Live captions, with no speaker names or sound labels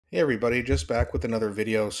Hey everybody, just back with another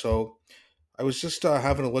video. So I was just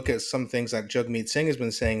having a look at some things that Jagmeet Singh has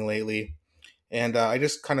been saying lately, and I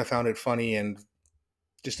just kind of found it funny and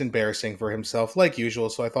just embarrassing for himself, like usual.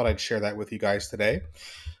 So I thought I'd share that with you guys today.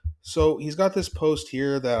 So he's got this post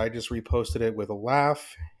here that I just reposted it with a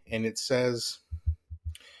laugh, and it says,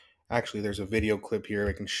 actually, there's a video clip here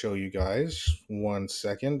I can show you guys. 1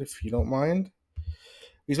 second, if you don't mind.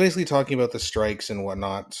 He's basically talking about the strikes and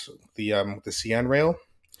whatnot, the CN rail.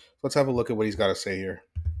 Let's have a look at what he's got to say here.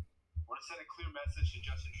 I want to send a clear message to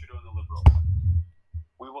Justin Trudeau and the Liberals.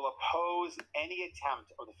 We will oppose any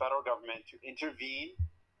attempt of the federal government to intervene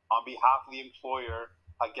on behalf of the employer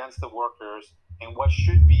against the workers in what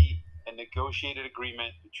should be a negotiated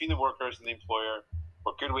agreement between the workers and the employer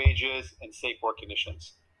for good wages and safe work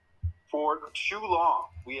conditions. For too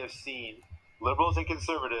long, we have seen Liberals and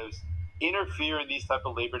Conservatives interfere in these type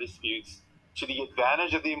of labor disputes to the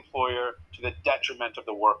advantage of the employer, to the detriment of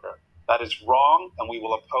the worker. That is wrong, and we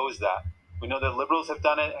will oppose that. We know that Liberals have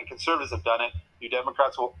done it and Conservatives have done it. New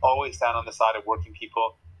Democrats will always stand on the side of working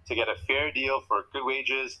people to get a fair deal for good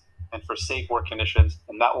wages and for safe work conditions,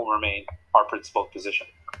 and that will remain our principled position.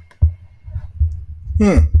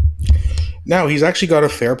 Now, he's actually got a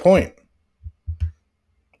fair point.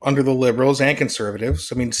 Under the Liberals and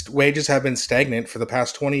Conservatives, I mean, wages have been stagnant for the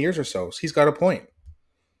past 20 years or so. So he's got a point.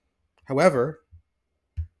 However,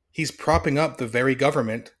 he's propping up the very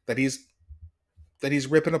government that he's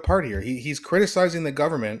ripping apart here. He's criticizing the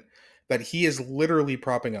government that he is literally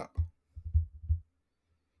propping up.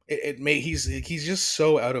 He's just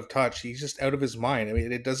so out of touch. He's just out of his mind. I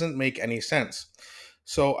mean, it doesn't make any sense.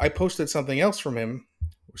 So I posted something else from him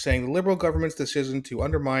saying the Liberal government's decision to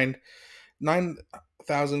undermine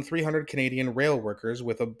 9,300 Canadian rail workers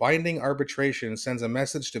with a binding arbitration sends a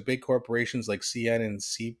message to big corporations like CN and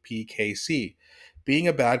CPKC. Being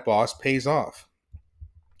a bad boss pays off.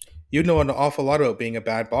 You'd know an awful lot about being a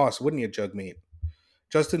bad boss, wouldn't you, Jagmeet?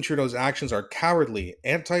 Justin Trudeau's actions are cowardly,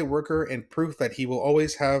 anti-worker, and proof that he will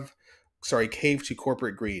always cave to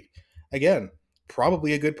corporate greed. Again,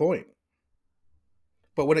 probably a good point.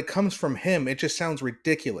 But when it comes from him, it just sounds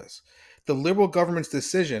ridiculous. The Liberal government's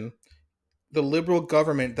decision, the Liberal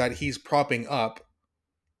government that he's propping up,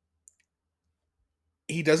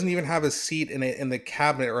 he doesn't even have a seat in the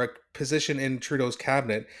cabinet or a position in Trudeau's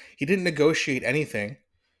cabinet. He didn't negotiate anything.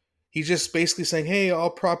 He's just basically saying, hey, I'll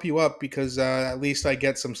prop you up because at least I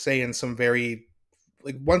get some say in some very,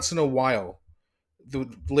 like, once in a while,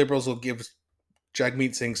 the Liberals will give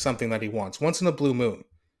Jagmeet Singh something that he wants, once in a blue moon.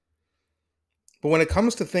 But when it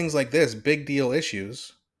comes to things like this, big deal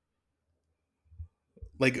issues,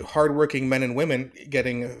 like hardworking men and women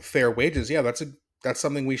getting fair wages, yeah, that's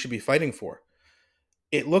something we should be fighting for.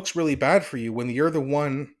 It looks really bad for you when you're the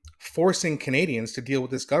one forcing Canadians to deal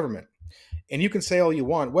with this government. And you can say all you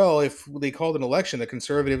want, well, if they called an election, the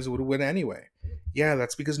Conservatives would win anyway. Yeah,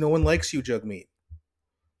 that's because no one likes you, Jagmeet.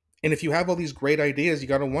 And if you have all these great ideas, you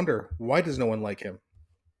got to wonder, why does no one like him?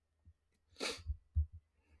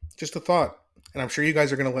 Just a thought. And I'm sure you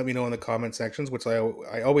guys are going to let me know in the comment sections, which I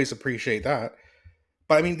always appreciate that.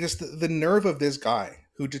 But I mean, just the nerve of this guy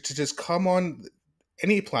who to just come on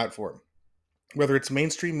any platform, whether it's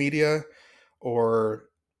mainstream media or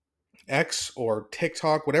X or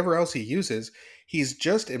TikTok, whatever else he uses, he's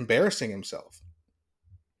just embarrassing himself.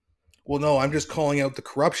 Well, no, I'm just calling out the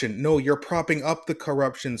corruption. No, you're propping up the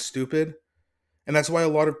corruption, stupid. And that's why a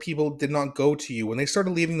lot of people did not go to you. When they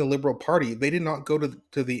started leaving the Liberal Party, they did not go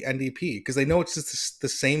to the NDP because they know it's just the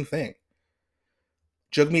same thing.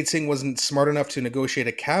 Jagmeet Singh wasn't smart enough to negotiate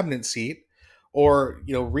a cabinet seat or,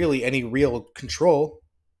 really any real control,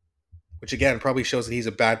 which again probably shows that he's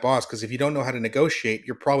a bad boss, because if you don't know how to negotiate,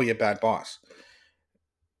 you're probably a bad boss.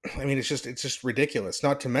 I mean, it's just ridiculous.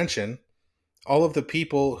 Not to mention all of the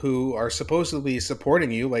people who are supposedly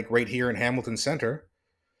supporting you, like right here in Hamilton Center.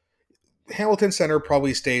 Hamilton Center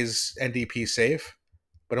probably stays NDP safe,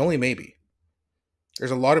 but only maybe. There's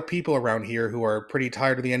a lot of people around here who are pretty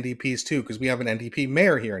tired of the NDPs too, because we have an NDP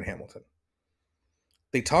mayor here in Hamilton.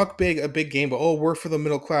 They talk a big game, but we're for the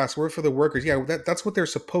middle class, we're for the workers. Yeah, that's what they're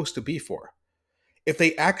supposed to be for. If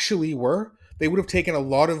they actually were, they would have taken a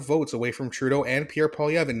lot of votes away from Trudeau and Pierre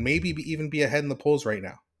Poilievre and maybe even be ahead in the polls right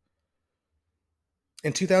now.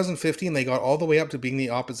 In 2015, they got all the way up to being the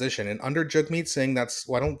opposition, and under Jagmeet Singh, I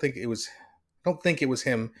don't think it was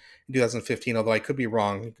him in 2015, although I could be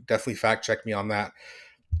wrong. You could definitely fact check me on that.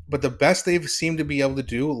 But the best they've seemed to be able to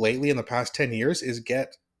do lately in the past 10 years is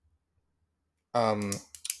get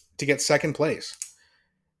second place.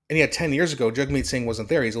 And yeah, 10 years ago, Jagmeet Singh wasn't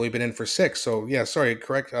there. He's only been in for 6. So yeah, sorry,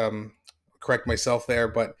 correct myself there.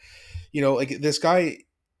 But like this guy,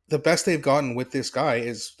 the best they've gotten with this guy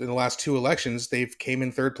is in the last 2 elections, they've came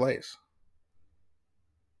in third place.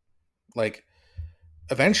 Like,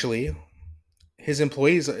 eventually, his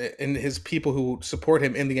employees and his people who support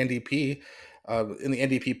him in the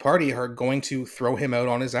NDP party are going to throw him out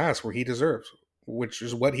on his ass where he deserves, which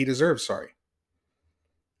is what he deserves. Sorry.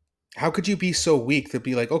 How could you be so weak to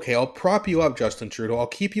be like, okay, I'll prop you up, Justin Trudeau. I'll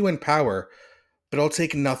keep you in power, but I'll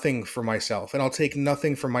take nothing for myself, and I'll take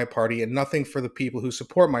nothing for my party, and nothing for the people who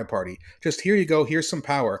support my party. Just here you go, here's some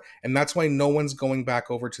power. And that's why no one's going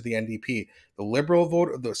back over to the NDP. The liberal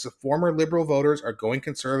vote, the former liberal voters are going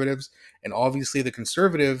conservatives, and obviously the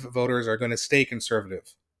conservative voters are going to stay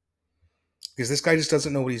conservative. Because this guy just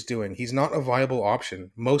doesn't know what he's doing. He's not a viable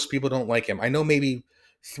option. Most people don't like him. I know maybe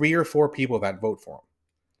 3 or 4 people that vote for him.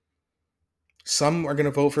 Some are going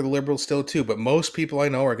to vote for the Liberals still too, but most people I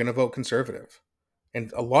know are going to vote conservative.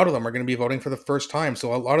 And a lot of them are going to be voting for the first time.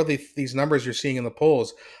 So a lot of these numbers you're seeing in the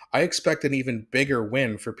polls, I expect an even bigger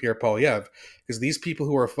win for Pierre Poilievre, because these people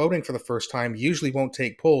who are voting for the first time usually won't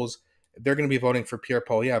take polls. They're going to be voting for Pierre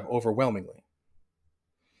Poilievre overwhelmingly.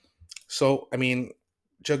 So, I mean,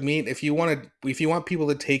 Jagmeet, if you want people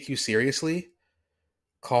to take you seriously,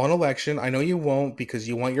 call an election. I know you won't because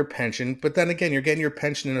you want your pension, but then again, you're getting your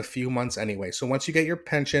pension in a few months anyway. So once you get your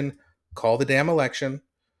pension, call the damn election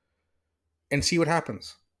and see what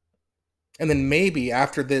happens. And then maybe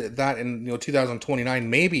after that in 2029,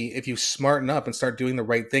 maybe if you smarten up and start doing the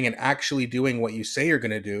right thing and actually doing what you say you're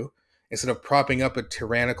going to do instead of propping up a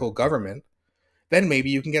tyrannical government, then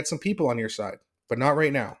maybe you can get some people on your side, but not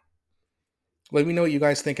right now. Let me know what you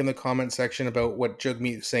guys think in the comment section about what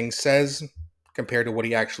Jagmeet Singh says compared to what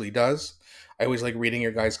he actually does. I always like reading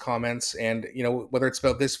your guys' comments, and whether it's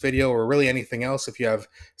about this video or really anything else, if you have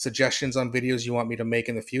suggestions on videos you want me to make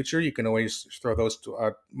in the future, you can always throw those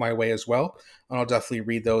my way as well, and I'll definitely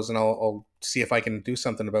read those, and I'll see if I can do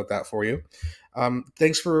something about that for you.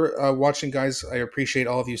 Thanks for watching, guys. I appreciate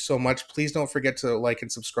all of you so much. Please don't forget to like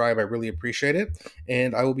and subscribe. I really appreciate it,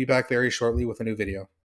 and I will be back very shortly with a new video.